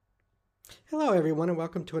Hello, everyone, and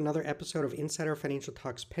welcome to another episode of Insider Financial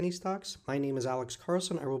Talks Penny Stocks. My name is Alex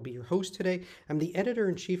Carlson. I will be your host today. I'm the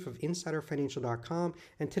editor-in-chief of InsiderFinancial.com,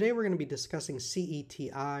 and today we're going to be discussing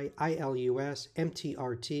CETI, ILUS,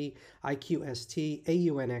 MTRT, IQST,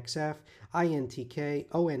 AUNXF, INTK,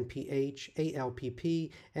 ONPH,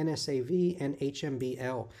 ALPP, NSAV, and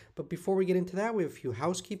HMBL. But before we get into that, we have a few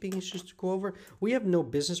housekeeping issues to go over. We have no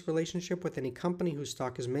business relationship with any company whose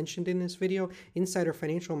stock is mentioned in this video. Insider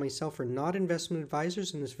Financial and myself are not investment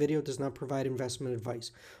advisors, and this video does not provide investment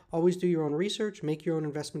advice. Always do your own research, make your own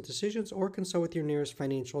investment decisions, or consult with your nearest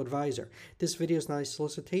financial advisor. This video is not a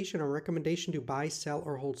solicitation or recommendation to buy, sell,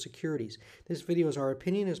 or hold securities. This video is our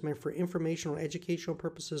opinion, is meant for informational and educational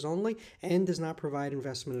purposes only, and does not provide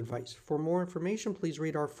investment advice. For more information, please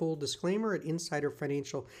read our full disclaimer at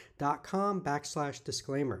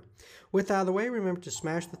insiderfinancial.com/disclaimer. With that out of the way, remember to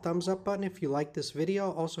smash the thumbs up button if you like this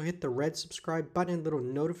video. Also hit the red subscribe button and little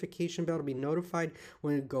notification bell to be notified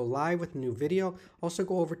when we go live with a new video. Also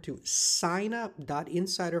go over to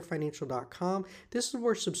signup.insiderfinancial.com. This is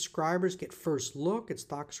where subscribers get first look at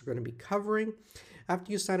stocks we're going to be covering.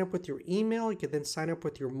 After you sign up with your email, you can then sign up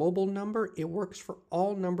with your mobile number. It works for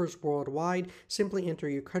all numbers worldwide. Simply enter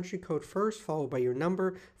your country code first, followed by your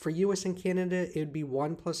number. For US and Canada, it would be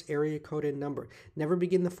 1 plus area code and number. Never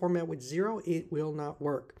begin the format with 0. It will not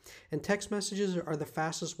work. And text messages are the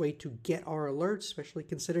fastest way to get our alerts, especially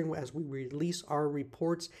considering as we release our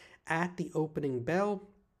reports at the opening bell.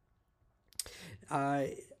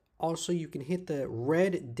 Also, you can hit the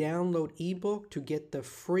red download ebook to get the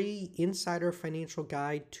free Insider Financial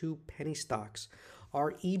Guide to Penny Stocks.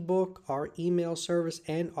 Our ebook, our email service,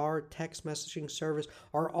 and our text messaging service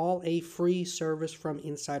are all a free service from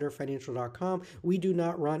InsiderFinancial.com. We do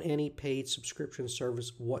not run any paid subscription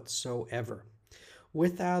service whatsoever.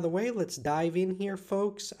 With that out of the way, let's dive in here,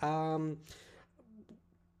 folks.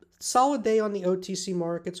 Solid day on the OTC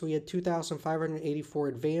markets. We had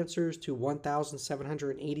 2,584 advancers to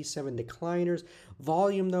 1,787 decliners.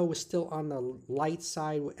 Volume, though, was still on the light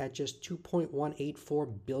side at just $2.184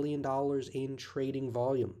 billion in trading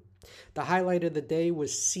volume. The highlight of the day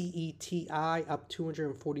was CETI, up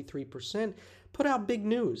 243%. Put out big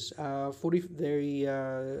news.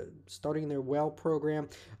 Starting their well program,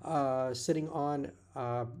 sitting on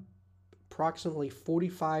approximately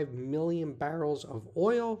 45 million barrels of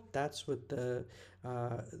oil. That's what the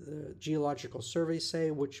Geological Survey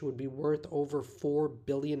say, which would be worth over $4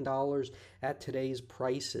 billion at today's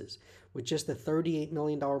prices. With just a $38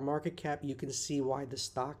 million market cap, you can see why the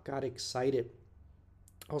stock got excited.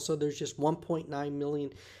 Also, there's just 1.9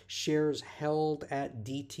 million shares held at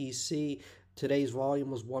DTC. Today's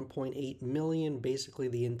volume was 1.8 million. Basically,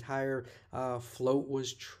 the entire float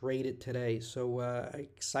was traded today. So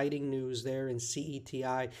exciting news there in CETI.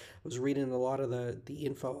 I was reading a lot of the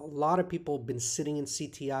info. A lot of people have been sitting in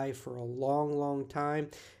CTI for a long time,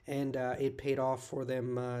 and it paid off for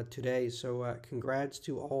them today. So congrats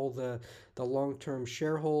to all the long-term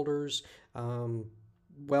shareholders.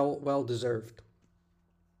 Well deserved.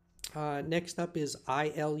 Next up is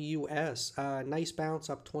ILUS. Nice bounce,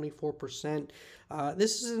 up 24%.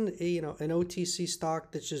 This is an OTC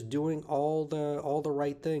stock that's just doing all the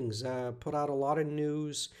right things. Put out a lot of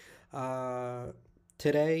news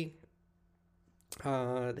today.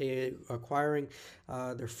 They acquiring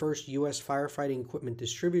their first U.S. firefighting equipment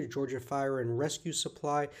distributor, Georgia Fire and Rescue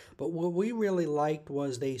Supply. But what we really liked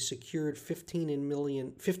was they secured $15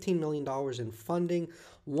 million in funding.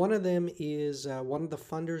 One of the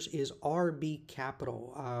funders is RB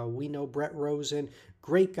Capital. We know Brett Rosen,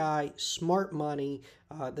 great guy, smart money,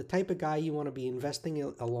 the type of guy you want to be investing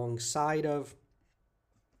alongside of.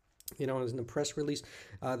 As in the press release,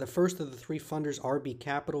 the first of the three funders, RB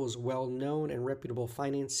Capital, is a well-known and reputable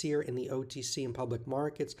financier in the OTC and public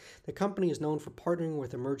markets. The company is known for partnering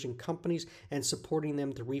with emerging companies and supporting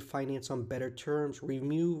them to refinance on better terms,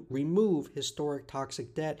 remove historic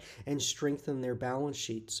toxic debt, and strengthen their balance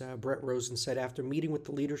sheets. Brett Rosen said, after meeting with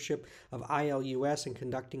the leadership of ILUS and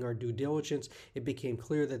conducting our due diligence, it became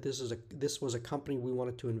clear that this was a company we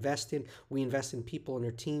wanted to invest in. We invest in people and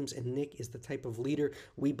their teams, and Nick is the type of leader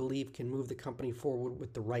we believe can move the company forward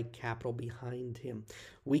with the right capital behind him.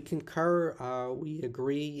 We concur, we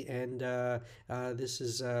agree, and this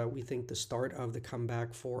is, we think, the start of the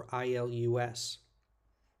comeback for ILUS.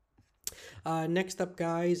 Next up,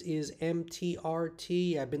 guys, is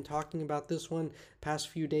MTRT. I've been talking about this one past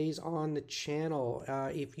few days on the channel.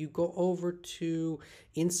 If you go over to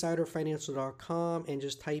insiderfinancial.com and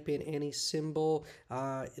just type in any symbol,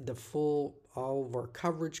 all of our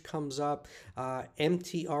coverage comes up.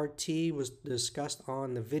 MTRT was discussed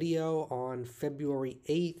on the video on February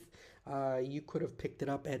 8th. you could have picked it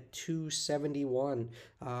up at 271.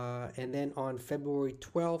 And then on February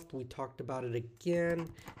 12th, we talked about it again.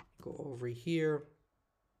 Go over here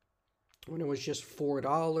when it was just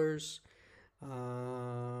 $4.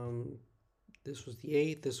 This was the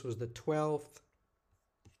 8th. This was the 12th.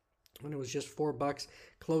 When it was just $4,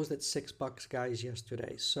 closed at $6, guys,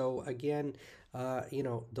 yesterday. So again,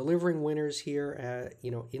 delivering winners here at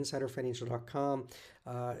insiderfinancial.com.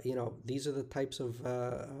 These are the types of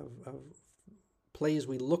plays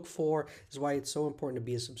we look for. This is why it's so important to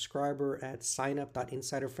be a subscriber at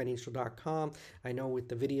signup.insiderfinancial.com. I know with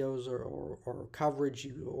the videos or coverage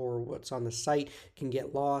or what's on the site can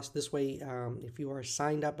get lost. This way, if you are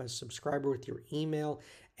signed up as a subscriber with your email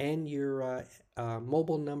and your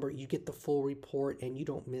mobile number, you get the full report and you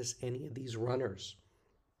don't miss any of these runners.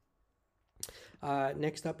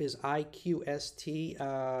 Next up is IQST.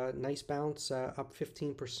 Nice bounce, up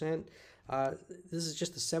 15%. This is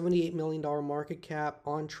just a $78 million market cap,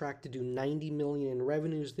 on track to do $90 million in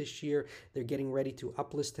revenues this year. They're getting ready to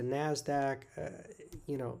uplist to NASDAQ.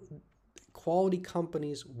 Quality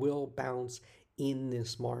companies will bounce in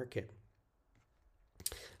this market.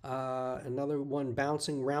 Another one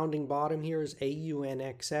bouncing, rounding bottom here is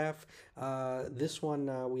AUNXF. This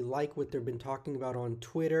one, we like what they've been talking about on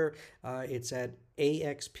Twitter. It's at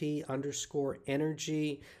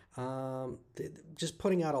AXP_energy. Just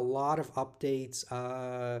putting out a lot of updates.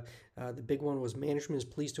 The big one was management is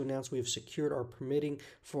pleased to announce we have secured our permitting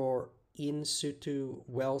for in situ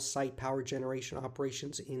well site power generation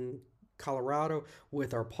operations in Colorado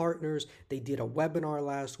with our partners. They did a webinar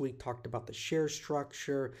last week, talked about the share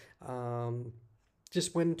structure,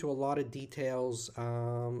 just went into a lot of details.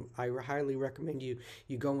 I highly recommend you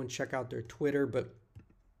go and check out their Twitter. But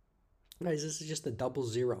guys, this is just a double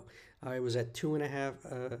zero. It was at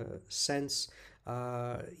 2.5 cents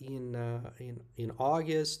in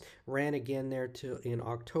August, ran again there in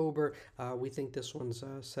October. We think this one's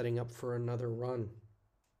setting up for another run.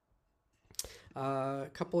 A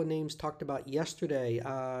couple of names talked about yesterday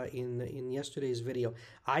in yesterday's video.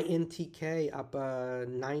 INTK up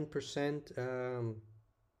 9%.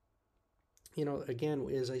 Again,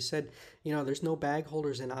 as I said, there's no bag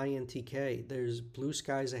holders in INTK. There's blue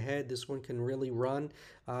skies ahead. This one can really run.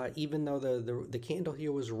 Even though the candle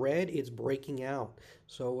here was red, it's breaking out.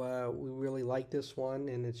 So we really like this one,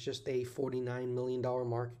 and it's just a $49 million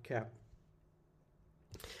market cap.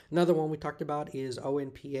 Another one we talked about is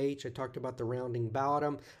ONPH. I talked about the rounding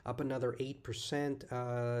bottom, up another 8%.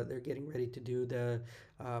 They're getting ready to do the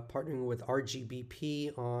partnering with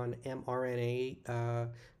RGBP on mRNA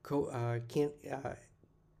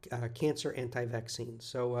cancer anti-vaccine.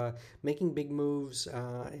 So making big moves,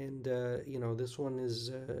 and this one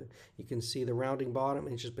is, you can see the rounding bottom.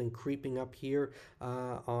 It's just been creeping up here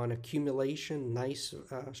on accumulation. Nice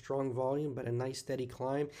strong volume, but a nice steady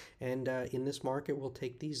climb. And in this market, we'll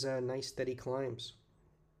take these nice steady climbs.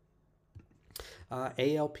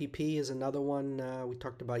 ALPP is another one we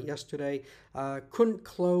talked about yesterday. Couldn't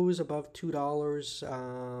close above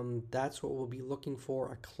 $2. That's what we'll be looking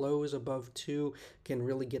for. A close above 2 can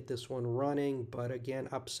really get this one running. But again,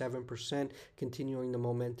 up 7%, continuing the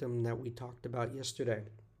momentum that we talked about yesterday.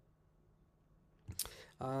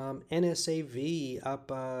 NSAV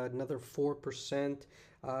up another 4%.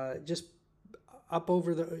 Just up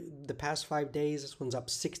over the past 5 days. This one's up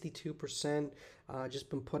 62%. Just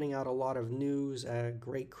been putting out a lot of news.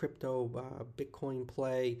 Great crypto Bitcoin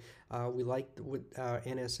play. We like what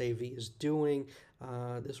NSAV is doing.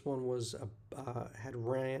 This one was had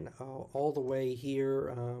ran all the way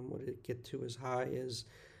here. What did it get to as high as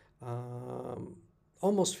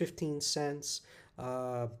almost 15 cents?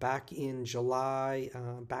 Back in July,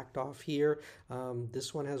 backed off here.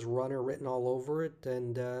 This one has runner written all over it,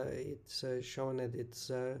 and it's showing that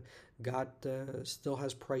it's still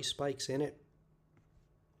has price spikes in it.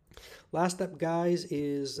 Last up, guys,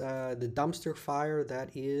 is the dumpster fire that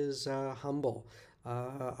is Humble.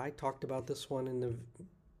 I talked about this one in the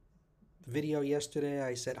video yesterday.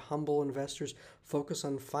 I said Humble investors focus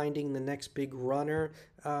on finding the next big runner.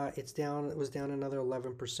 It was down another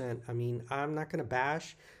 11%. I mean, I'm not going to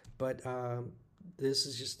bash, but this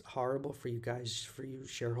is just horrible for you guys, for you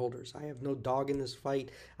shareholders. I have no dog in this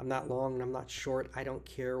fight. I'm not long and I'm not short. I don't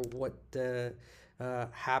care what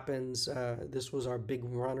happens. This was our big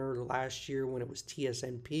runner last year when it was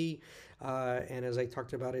TSNP. And as I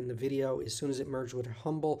talked about in the video, as soon as it merged with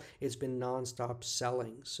Humble, it's been nonstop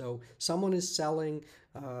selling. So someone is selling.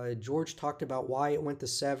 George talked about why it went to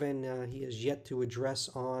 7. He has yet to address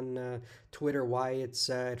on Twitter why it's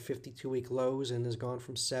at 52-week lows and has gone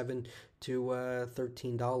from $7 to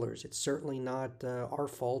 $13. It's certainly not our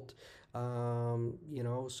fault.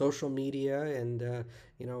 social media and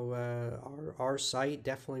our site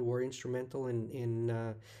definitely were instrumental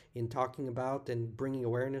in talking about and bringing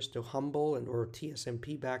awareness to Humble and or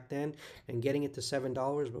TSMP back then and getting it to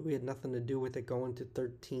 $7, but we had nothing to do with it going to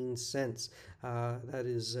 13 cents. That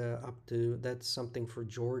is that's something for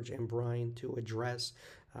George and Brian to address,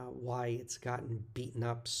 why it's gotten beaten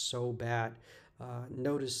up so bad.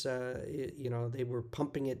 Notice, they were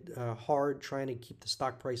pumping it hard, trying to keep the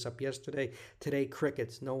stock price up yesterday. Today,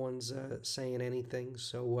 crickets. No one's saying anything.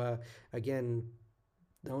 So, again,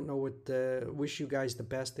 don't know what. Wish you guys the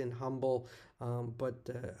best in Humble, but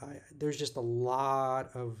there's just a lot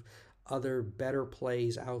of other better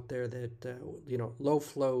plays out there that low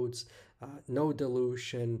floats, no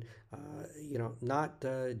dilution, not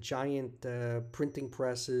giant printing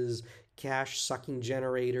presses, cash sucking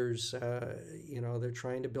generators. They're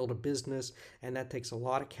trying to build a business, and that takes a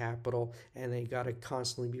lot of capital, and they got to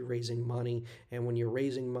constantly be raising money. And when you're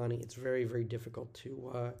raising money, it's very, very difficult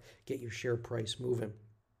to get your share price moving.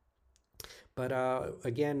 But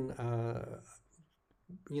again,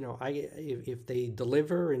 if they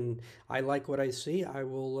deliver and I like what I see, I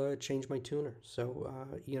will change my tuner. So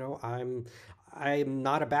I'm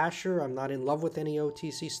not a basher. I'm not in love with any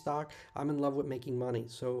OTC stock. I'm in love with making money.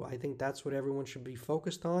 So I think that's what everyone should be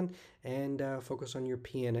focused on, and focus on your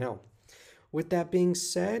P&L. With that being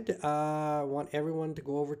said, I want everyone to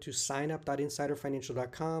go over to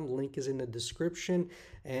signup.insiderfinancial.com. Link is in the description.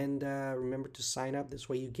 And remember to sign up. This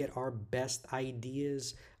way you get our best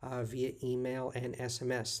ideas via email and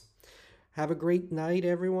SMS. Have a great night,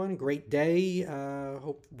 everyone. Great day.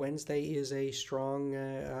 Hope Wednesday is a strong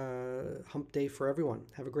hump day for everyone.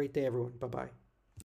 Have a great day, everyone. Bye-bye.